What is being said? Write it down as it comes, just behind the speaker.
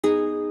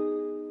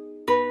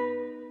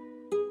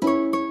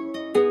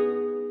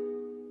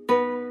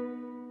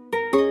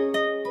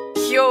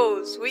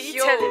yours, what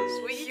you tellin'?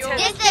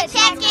 This the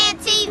Check-In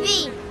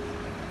TV.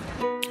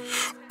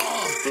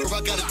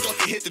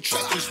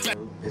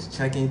 It's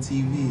Check-In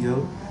TV,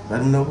 yo. Let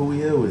them know who we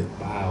here with.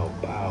 Bow.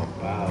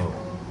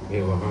 We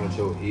here with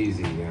Honcho, Eazy,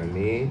 you know what I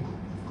mean?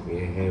 We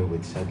in here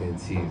with Check-In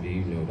TV,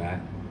 you know that.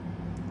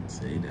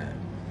 Say that.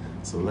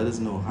 So let us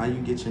know how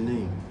you get your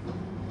name.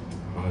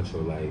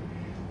 Honcho, like,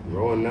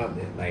 growing up,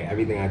 like,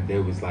 everything I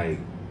did was, like,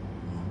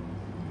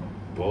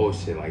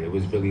 bullshit. Like, it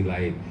was really,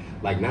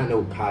 like not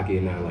no cocky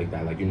and nothing like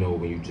that. Like, you know,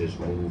 when you just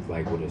move,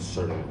 like, with a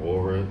certain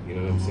aura, you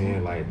know what I'm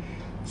saying? Like,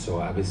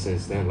 so ever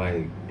since then,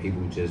 like,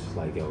 people just,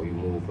 like, yo, you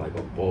move like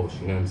a boss,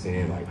 you know what I'm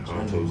saying? Like,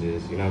 Honcho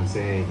just, you know what I'm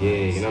saying? Yeah,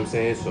 you know what I'm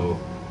saying? So,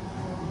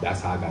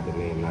 that's how I got the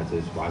name, and I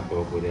just rocked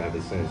off with it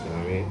ever since, you know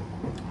what I mean?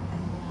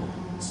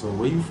 So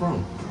where you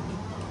from?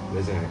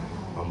 Listen,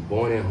 I'm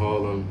born in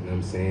Harlem, you know what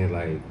I'm saying?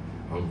 Like,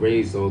 I'm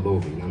raised all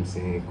over, you know what I'm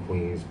saying?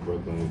 Queens,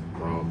 Brooklyn,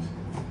 Bronx,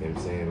 you know what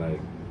I'm saying? Like,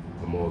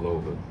 I'm all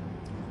over.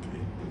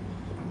 Okay.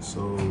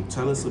 So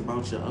tell us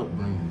about your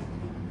upbringing.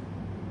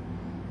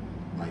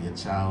 Like your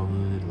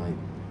childhood, like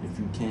if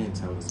you can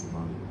tell us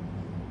about it.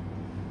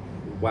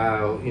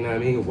 Wow, you know what I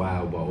mean?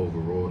 Wow, but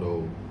overall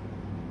though,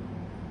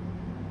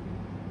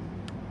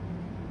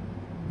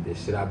 the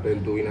shit I've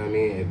been through, you know what I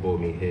mean? It brought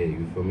me here,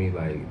 you feel me?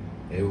 Like,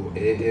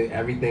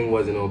 everything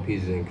wasn't all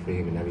peaches and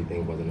cream and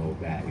everything wasn't all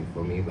bad, you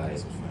feel me? Like,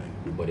 That's a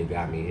fact. but it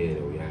got me here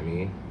though, you know what I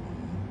mean?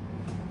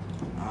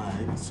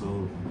 Alright,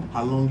 so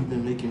how long you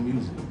been making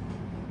music?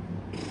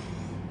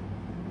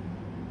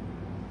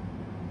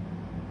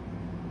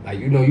 Like,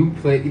 you know, you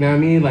play, you know what I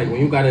mean? Like, when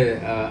you got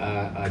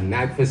a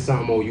knack for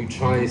something or you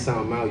trying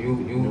something out,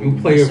 you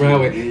play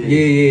around with,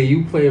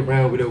 you play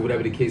around with it,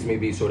 whatever the case may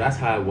be. So that's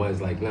how it was,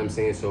 like, you know what I'm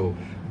saying? So,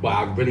 but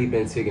I've really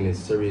been taking it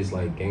serious,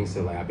 like,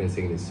 gangster. Like, I've been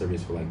taking it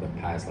serious for, like, the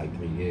past, like,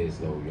 3 years,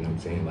 though, you know what I'm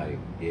saying? Like,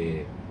 yeah.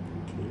 Okay.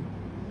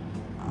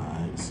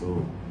 Alright,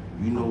 so,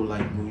 you know,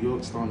 like, New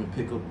York's starting to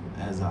pick up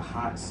as a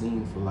hot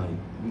scene for, like,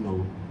 you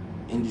know,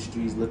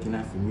 industries looking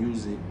at for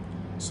music.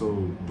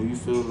 So, do you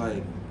feel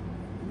like,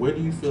 where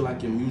do you feel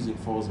like your music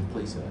falls in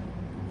place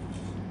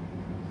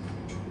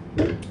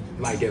at?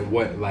 Like in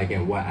what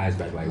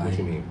aspect? Like what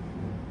you mean?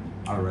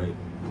 All right.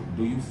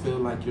 Do you feel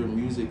like your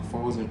music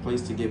falls in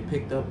place to get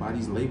picked up by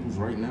these labels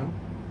right now?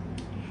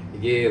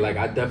 Yeah, like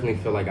I definitely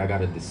feel like I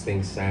got a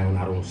distinct sound.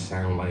 I don't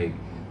sound like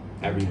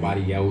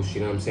everybody else,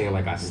 you know what I'm saying?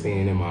 Like I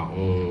stand in my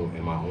own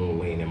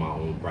lane, in my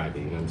own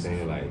bracket, you know what I'm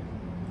saying? Like,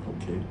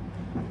 okay.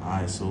 All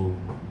right, so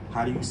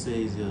how do you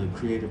say is your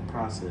creative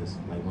process,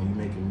 like when you're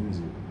making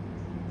music?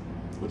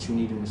 What you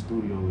need in the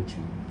studio with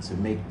you to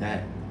make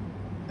that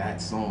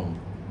song?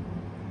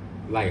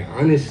 Like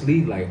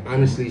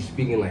honestly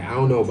speaking, like I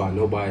don't know about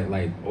nobody,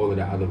 like all of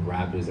the other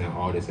rappers and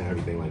artists and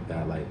everything like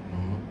that. Like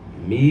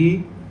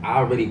me, I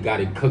already got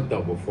it cooked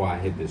up before I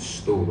hit the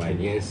stool. Like,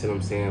 you understand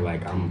what I'm saying?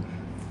 Like I'm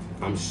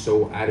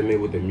so adamant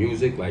with the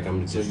music, like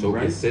I'm just so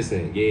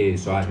consistent. Yeah,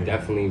 so I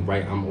definitely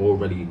write. I'm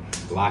already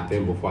locked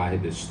in before I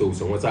hit the stool.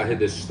 So once I hit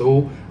the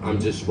stool, I'm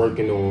just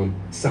working on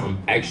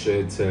something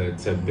extra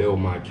to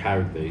build my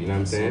character. You know what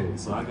I'm saying?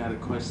 So I got a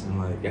question,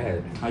 like, yeah,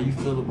 how you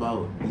feel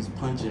about these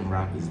punching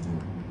rappers then?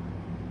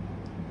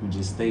 Who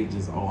just stay I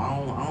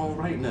don't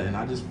write nothing.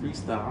 I just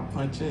freestyle. I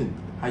punch in.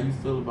 How you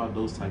feel about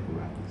those type of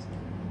rappers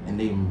and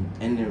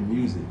their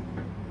music?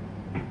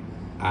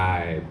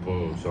 Alright,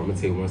 boom. So I'm gonna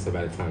take one step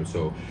at a time.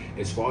 So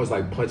as far as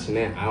like punching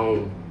in, I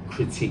don't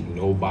critique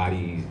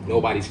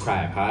nobody's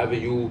craft. However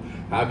you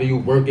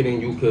work it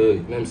and you could,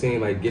 you know what I'm saying,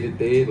 like get it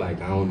there,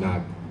 like I don't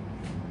knock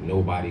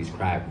nobody's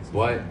craft.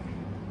 But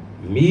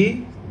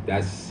me,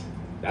 that's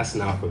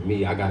not for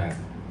me.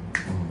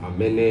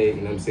 I'm in there, you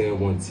know what I'm saying,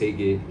 want to take it,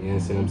 you know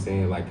what I'm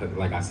saying? Like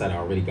I said, I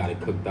already got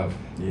it cooked up.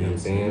 You know what I'm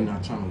saying? You're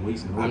not trying to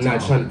waste no time. I'm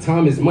not trying to,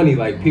 time is money.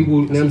 Like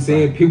people, you know what I'm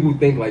saying? People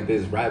think like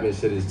this rapping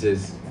shit is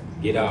just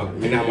get up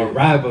and I'm a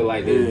rapper.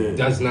 Like it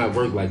does not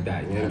work like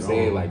that. You know what I'm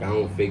saying? Like I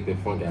don't fake the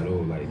funk at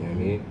all. Like, you know what I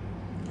mean?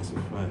 That's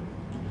a fact.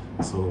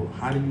 So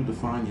how do you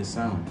define your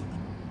sound?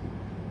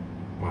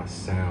 My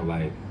sound,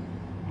 like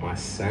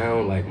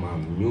my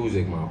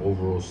music, my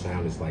overall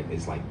sound is like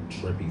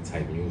trippy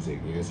type music.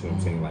 You know what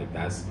I'm saying? Like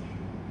that's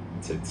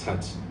to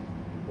touch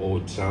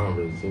all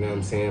genres. You know what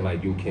I'm saying?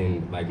 Like you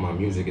can, like my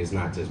music is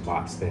not just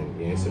boxed in.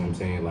 You know what I'm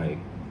saying? Like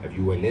if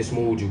you in this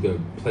mood, you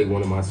could play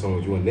one of my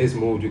songs. You in this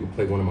mood, you could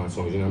play one of my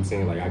songs. You know what I'm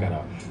saying? Like I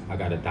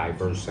got a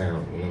diverse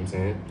sound. You know what I'm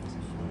saying?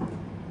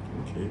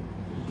 Okay.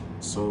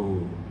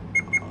 So,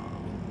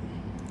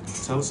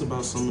 tell us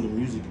about some of the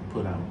music you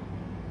put out.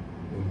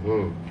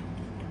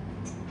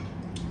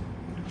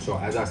 So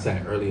as I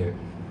said earlier,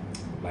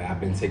 like I've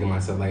been taking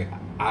myself, like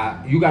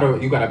you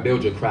gotta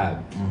build your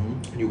craft.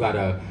 You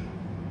gotta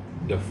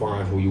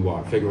define who you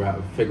are. Figure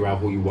out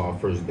who you are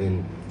first.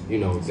 Then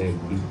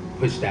then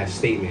push that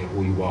statement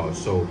who you are.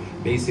 So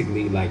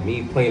basically, like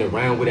me playing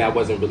around with it, I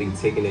wasn't really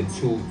taking it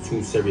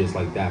too serious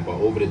like that. But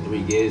over the 3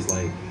 years,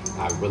 like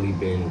I've really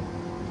been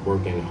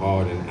working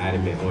hard and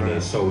adamant on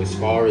it. So as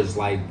far as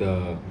like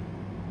the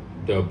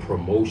the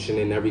promotion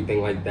and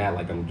everything like that.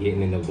 Like I'm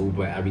getting in the loop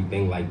of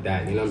everything like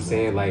that. You know what I'm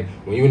saying? Like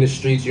when you're in the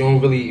streets, you're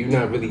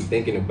not really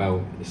thinking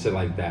about shit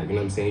like that. You know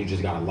what I'm saying? You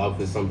just got a love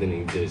for something and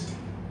you just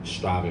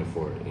striving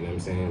for it. You know what I'm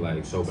saying?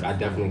 Like so, but I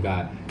definitely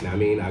got. You know what I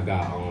mean? I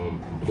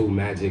got Blue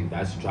Magic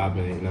that's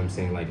dropping. You know what I'm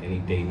saying? Like any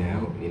day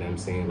now. You know what I'm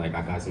saying? Like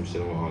I got some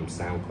shit on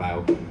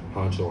SoundCloud,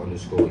 Honcho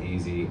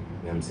 _Eazy. You know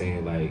what I'm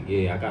saying? Like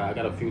yeah, I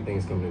got a few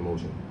things coming in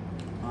motion.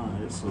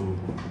 Alright, so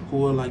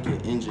who are like your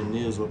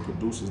engineers or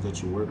producers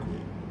that you work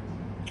with?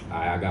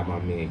 I got my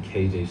man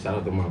KJ. Shout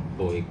out to my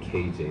boy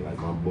KJ. Like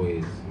my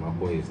boy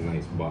is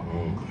nice. But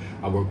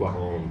I work with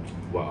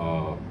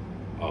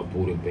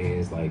Buddha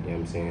bands, like you know what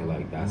I'm saying,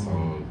 like that's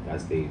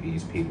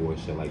these people and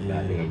shit like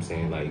that. You know what I'm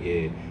saying? Like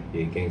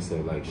yeah,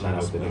 gangster. Like shout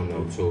out to them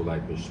though too.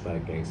 Like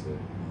respect gangster.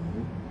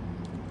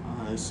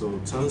 Alright, so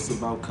tell us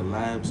about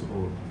collabs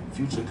or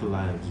future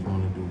collabs you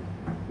want to do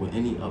with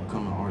any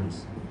upcoming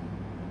artists.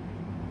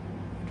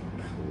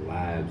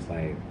 Collabs,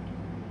 like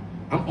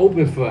I'm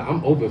open for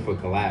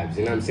collabs,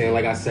 you know what I'm saying?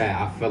 Like I said,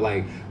 I feel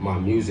like my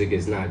music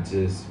is not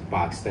just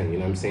boxed in, you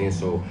know what I'm saying?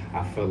 So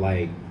I feel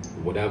like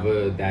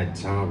whatever that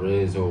genre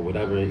is or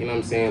whatever, you know what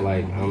I'm saying?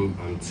 Like I'm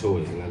to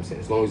it, you know what I'm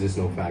saying? As long as there's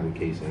no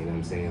fabrication, you know what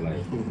I'm saying?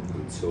 Like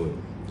I'm to it.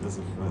 That's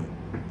a fact.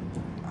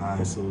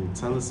 Alright, so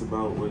tell us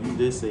about, well, you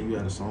did say you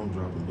had a song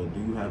dropping, but do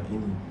you have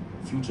any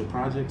future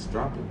projects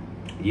dropping?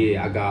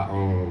 Yeah, I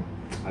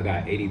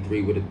got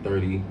 83 with a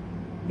 30. You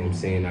know what I'm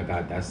saying?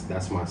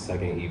 That's my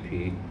second EP.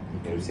 You know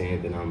what I'm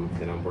saying?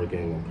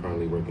 I'm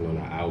currently working on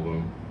an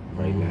album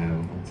right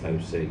now,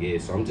 type shit. Yeah,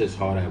 so I'm just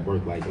hard at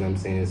work, like you know what I'm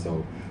saying?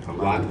 So I'm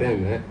locked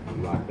in, man.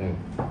 I'm locked in.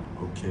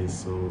 Okay,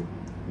 so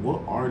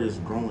what artists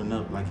growing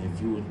up like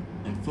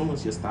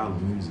influence your style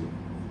of music?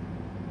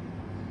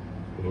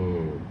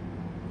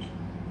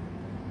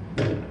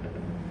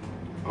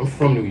 I'm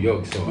from New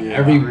York, so Yeah,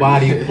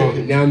 everybody from,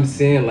 you know what I'm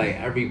saying? Like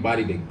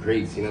everybody, the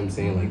greats, you know what I'm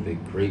saying? Like the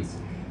greats,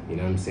 you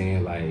know what I'm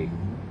saying? Like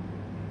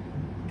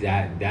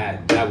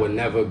that would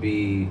never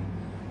be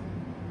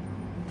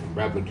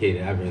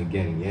replicated ever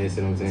again. You know what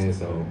I'm saying?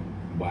 So,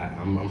 but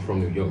I'm from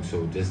New York,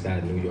 so just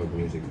that New York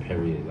music,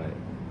 period. Like,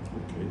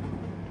 okay.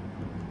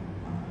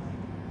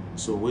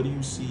 So, where do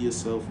you see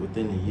yourself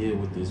within a year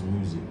with this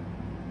music?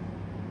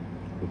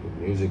 With the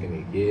music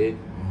in a year,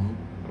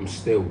 I'm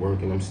still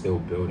working. I'm still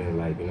building.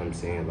 Like, you know what I'm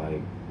saying?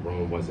 Like,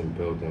 Rome wasn't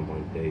built in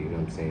one day. You know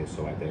what I'm saying?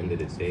 So, at the end of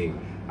the day,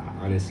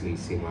 I honestly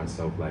see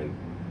myself like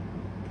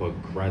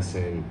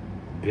progressing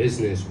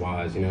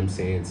business-wise. You know what I'm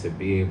saying? To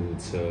be able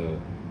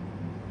to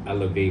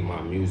elevate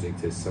my music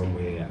to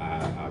somewhere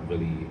I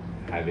really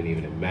haven't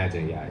even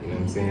imagined yet. You know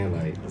what I'm saying?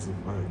 Like that's a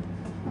fact.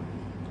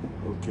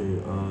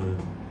 Okay,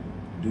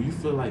 do you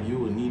feel like you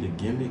would need a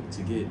gimmick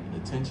to get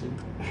attention?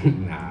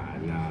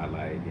 nah,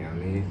 like, you know what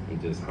I mean? I'm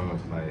just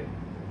Honcho, like.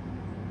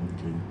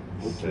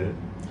 Okay.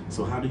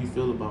 So how do you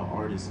feel about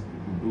artists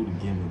who do the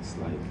gimmicks,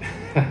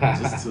 like,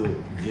 just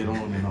to get on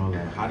and all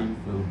that? How do you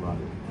feel about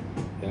it?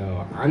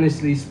 Yo,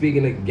 honestly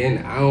speaking,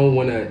 again, I don't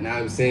want to, know what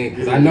I'm saying?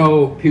 Because I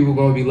know people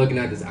going to be looking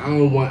at this. I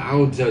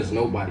don't judge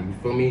nobody, you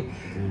feel me?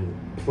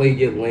 Play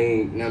your lane,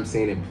 you know what I'm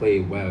saying, and play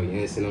it well, you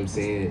know what I'm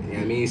saying? You know what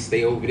I mean?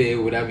 Stay over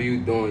there, whatever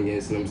you doing, you know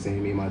what I'm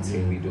saying? Me and my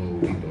team, we doing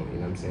what we doing, you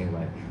know what I'm saying?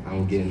 Like, I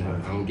don't get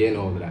in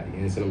all of that, you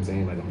know what I'm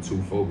saying? Like, I'm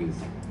too focused.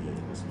 Yeah,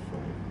 that's a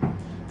fact.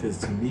 Because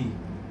to me,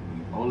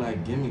 all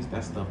that gimmicks,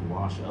 that stuff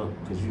wash up.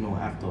 Because, you know,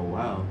 after a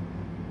while,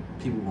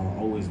 people gonna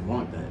always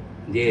want that.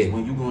 Yeah.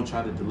 When you gonna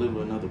try to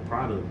deliver another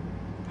product,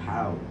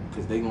 how?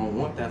 Because they gonna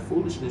want that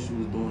foolishness you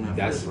was doing at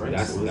first, right?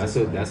 That's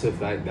a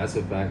fact. That's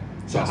a fact.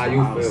 So that's how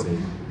you feel? Say.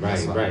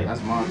 Right.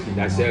 That's my opinion.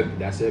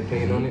 That's your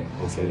opinion on it?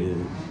 Okay.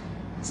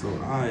 So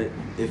alright,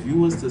 if you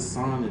was to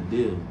sign a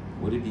deal,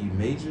 would it be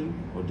major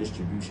or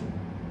distribution?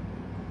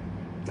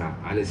 Nah,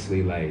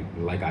 honestly,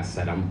 like I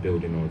said, I'm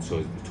building on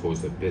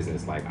towards the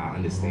business. Like I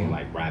understand,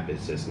 like rap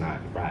is just not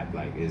rap.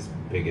 Like it's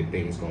bigger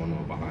things going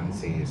on behind the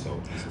scenes.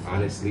 So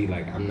honestly,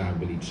 like I'm not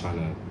really trying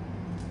to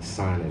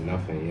sign or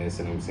nothing. You know what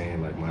I'm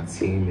saying? Like my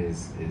team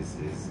is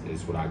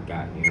what I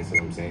got. You know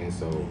what I'm saying?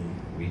 So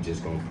we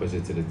just gonna push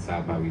it to the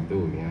top how we do.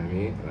 You know what I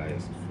mean? Like.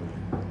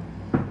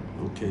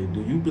 Okay.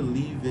 Do you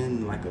believe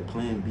in like a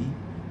plan B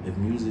if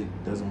music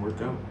doesn't work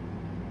out?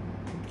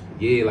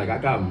 Yeah, like I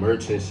got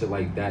merch and shit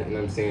like that, you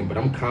know what I'm saying? But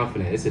I'm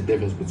confident. It's a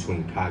difference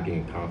between cocky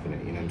and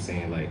confident, you know what I'm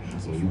saying? Like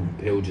when you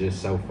build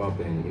yourself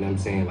up and, you know what I'm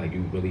saying, like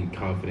you really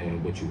confident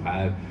in what you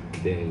have,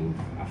 then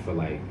I feel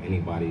like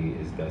anybody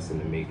is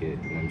destined to make it,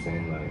 you know what I'm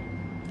saying? Like,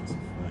 that's a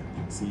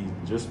fact. See,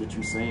 just what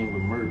you saying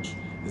with merch,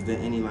 is there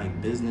any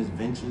like business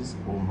ventures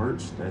or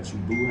merch that you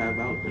do have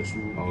out that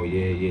you? Oh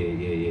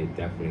yeah,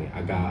 definitely.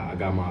 I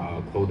got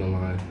my clothing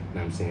line. You know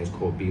what I'm saying? It's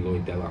called Beloy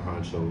Della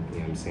Honcho. You know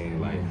what I'm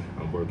saying? Like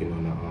I'm working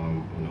on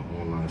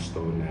an online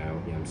store now. You know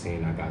what I'm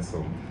saying? I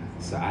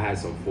had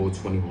some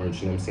 420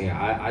 merch. You know what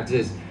I'm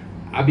saying?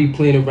 I be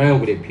playing around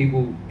with it.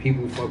 People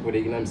fuck with it.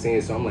 You know what I'm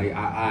saying? So I'm like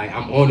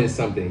I'm on to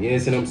something. You know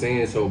what I'm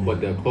saying? So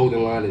but the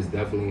clothing line is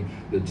definitely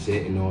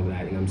legit and all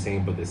that. You know what I'm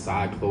saying? But the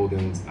side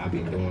clothing I be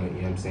doing. You know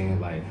what I'm saying?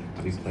 Like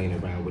I be playing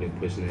around with it,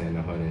 pushing it in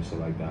the hood and shit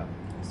like that.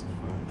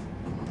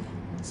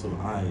 So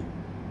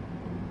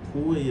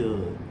who are your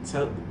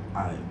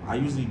I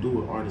usually do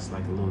with artists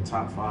like a little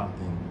top 5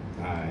 thing.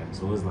 Alright.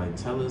 So it's like,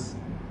 tell us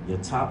your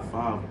top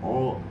 5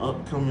 all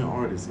upcoming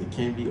artists. It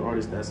can't be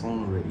artists that's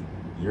on already.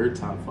 Your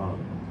top 5.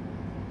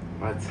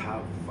 My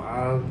top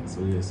 5.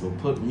 So yeah, so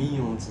put me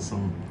on to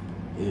some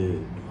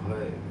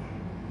What?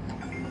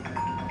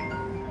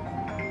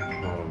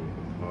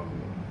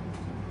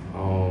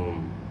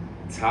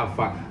 Top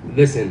 5.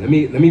 Listen, let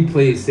me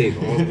play it safe.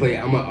 I'm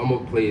gonna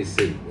play it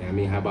safe. You know what I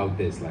mean, how about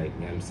this? Like, you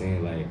know what I'm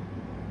saying? Like,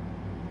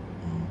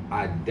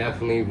 I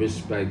definitely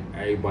respect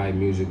everybody's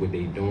music, what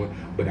they doing,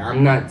 but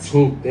I'm not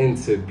tuned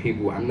into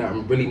people.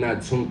 I'm really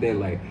not tuned in.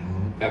 Like,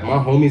 if my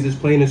homies is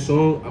playing a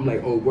song, I'm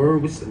like, oh,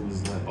 word, what's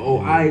like,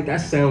 alright, that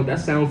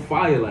sound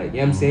fire. Like, you know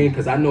what I'm saying?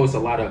 Because I know it's a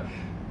lot of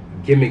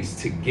gimmicks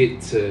to get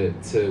to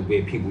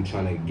where people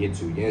trying to get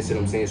to. You know what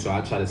I'm saying? So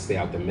I try to stay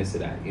out the midst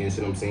of that. You know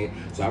what I'm saying?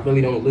 So I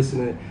really don't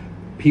listen to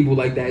people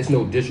like that. It's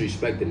no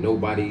disrespect to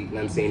nobody, you know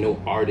what I'm saying,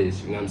 no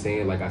artist, you know what I'm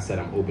saying. Like I said,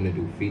 I'm open to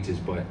do features,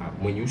 but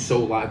when you so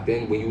locked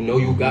in, when you know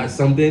you got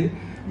something,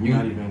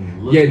 you're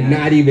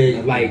not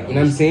even like, you know what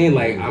I'm saying,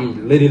 like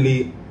I'm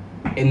literally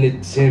in the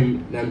gym, you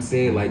know what I'm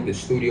saying, like the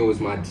studio is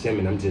my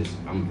gym and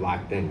I'm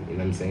locked in, you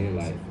know what I'm saying,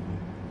 like.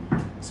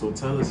 So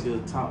tell us your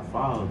top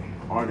 5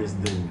 artists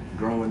then,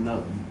 growing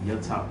up, your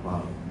top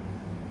 5.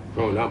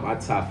 Growing up, my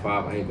top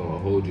 5, I ain't gonna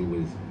hold you,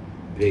 was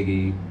Biggie,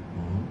 you know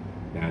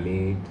what I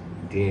mean,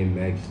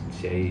 DMX,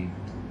 Jay, you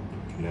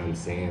know what I'm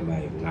saying,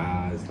 like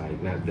Nas,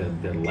 like not the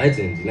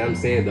legends, you know what I'm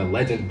saying, the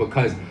legends,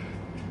 because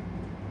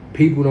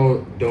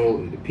people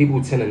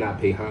people tend to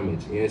not pay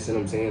homage, you know what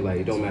I'm saying,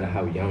 like it don't matter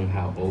how young,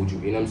 how old you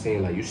know what I'm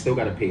saying, like you still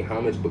gotta pay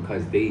homage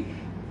because they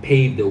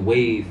paved the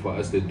way for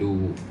us to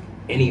do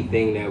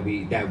anything that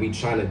we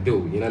trying to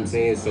do, you know what I'm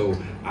saying, so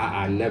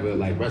I never,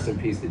 like, rest in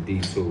peace to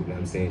D2, you know what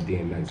I'm saying,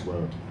 DMX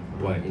world.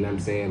 But, you know what I'm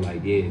saying,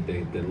 like, yeah,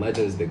 the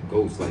legends, the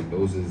GOATs, like,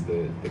 those is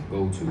the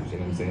go-tos, you know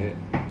what I'm saying?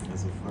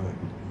 That's a fact.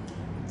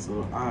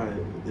 So,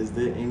 is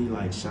there any,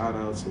 like,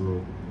 shout-outs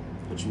or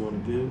that you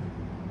want to give?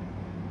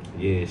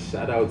 Yeah,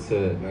 shout-out to,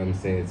 you know what I'm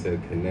saying, to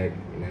Connect,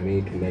 you know what I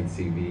mean, Connect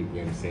TV, you know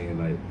what I'm saying,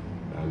 like, you know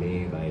what I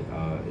mean, like,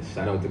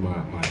 shout-out to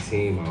my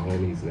team, my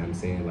homies, you know what I'm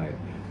saying, like,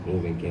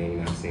 Moving Gang, you know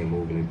what I'm saying,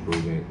 Moving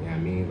Improving, you know what I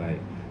mean, like,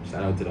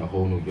 shout out to the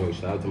whole New York,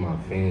 shout out to my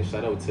fans,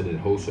 shout out to the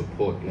whole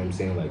support, you know what I'm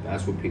saying, like,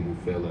 that's what people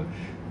feel, like,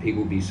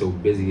 people be so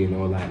busy and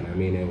all that, and I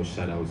mean, they will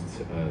shout out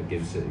to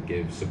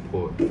give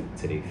support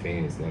to their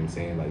fans, you know what I'm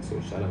saying, like,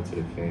 so shout out to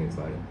the fans,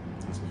 like.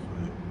 That's a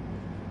fact.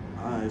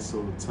 Alright,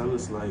 so tell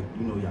us, like,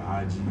 you know, your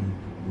IG,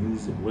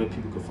 music, where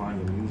people can find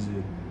your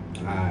music.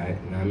 Alright,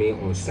 you know what I mean,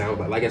 on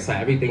SoundCloud, like I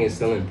said, everything is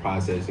still in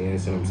process, you know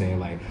what I'm saying,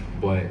 like,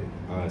 but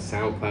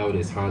SoundCloud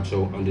is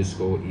Honcho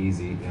 _Eazy,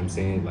 you know what I'm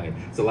saying, like,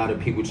 it's a lot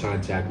of people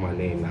trying to jack my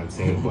name, you know what I'm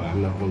saying, but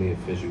I'm the only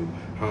official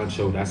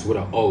Honcho, that's with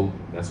an O,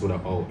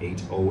 HONCHO, you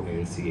know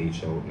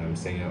what I'm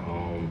saying,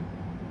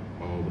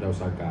 what else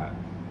I got,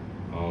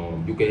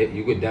 you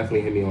could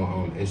definitely hit me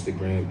on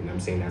Instagram, you know what I'm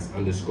saying, that's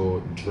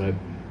 _drip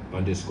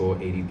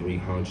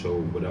 _83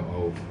 Honcho with an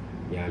O.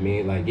 You know what I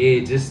mean? Like, yeah,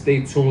 just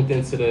stay tuned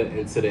into the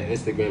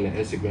Instagram. The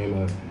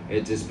Instagram,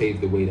 it just paved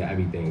the way to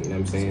everything. You know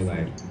what I'm saying?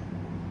 Like,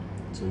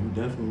 so you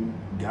definitely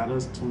got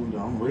us tuned.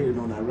 I'm waiting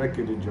on that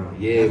record to drop.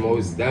 Yeah,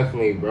 most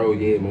definitely, bro.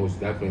 Yeah, most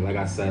definitely. Like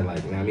I said,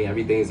 like, you know what I mean?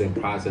 Everything's in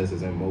process,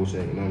 is in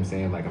motion. You know what I'm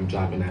saying? Like, I'm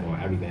dropping that on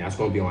everything. That's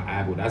gonna be on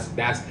Apple. That's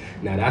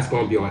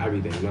gonna be on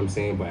everything. You know what I'm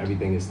saying? But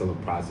everything is still a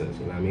process.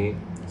 You know what I mean?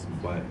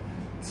 But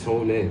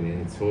tune in,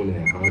 man. Tune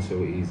in.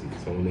 Honcho Eazy.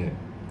 Tune in.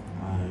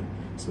 Alright.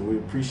 So we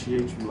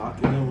appreciate you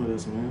locking in with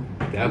us, man.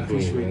 Definitely, we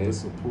appreciate man. the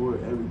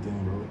support,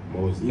 everything,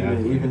 bro. Most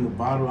definitely. Even the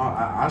bottle,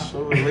 I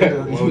show it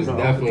later. Most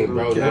definitely,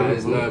 bro. Camera,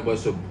 It's nothing but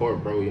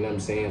support, bro. You know what I'm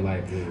saying?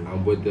 Like, yeah.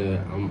 I'm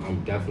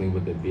definitely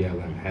with the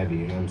BLM heavy.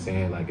 You know what I'm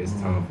saying? Like, it's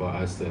time for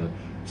us to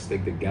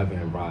stick together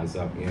and rise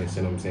up. You know what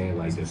I'm saying?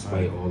 Like,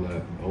 despite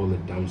all the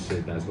dumb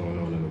shit that's going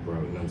on in the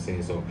world. You know what I'm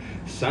saying? So,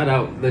 shout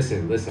out.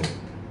 Listen.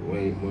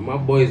 When my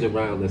boys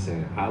around,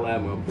 listen, holla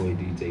at my boy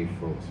DJ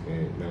Frost,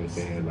 man. You know what I'm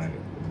saying? Like,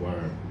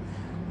 word.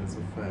 That's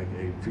a fact.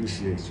 Hey,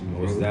 appreciate you,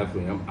 bro. Most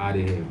definitely. I'm out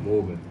of here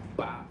moving.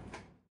 Bye.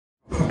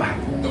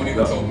 Don't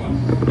even talk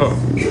about.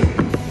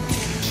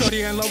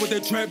 Shorty in love with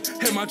the drip,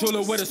 hit my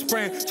jeweler with a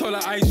spring. Told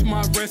her ice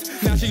my wrist,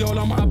 now she all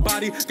on my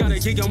body. Got a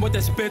giggin' with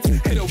the spits,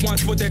 hit her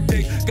once with the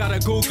dick. Got a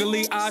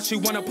googly eye, she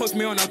wanna post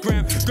me on her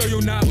gram. Girl,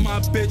 you not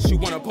my bitch, you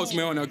wanna post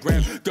me on her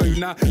gram. Girl, you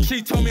not.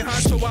 She told me,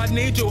 so I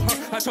need you, huh?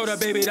 I told her,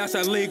 baby, that's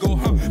illegal,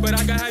 huh? But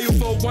I can have you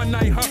for one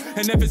night, huh?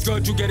 And if it's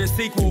good, you get a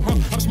sequel, huh?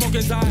 I'm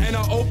smoking Zai in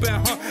the open,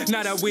 huh?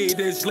 Now that weed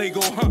is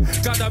legal, huh?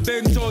 Got the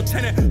benzo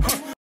tenant, huh?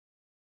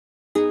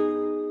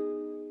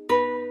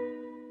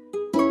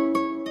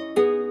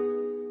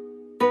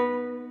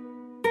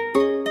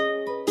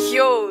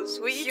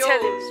 What you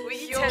tell us?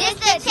 This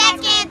the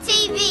Check-In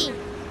TV.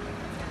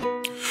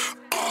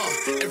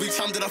 Every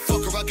time that I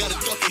fuck her, I gotta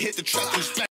duck and hit the track.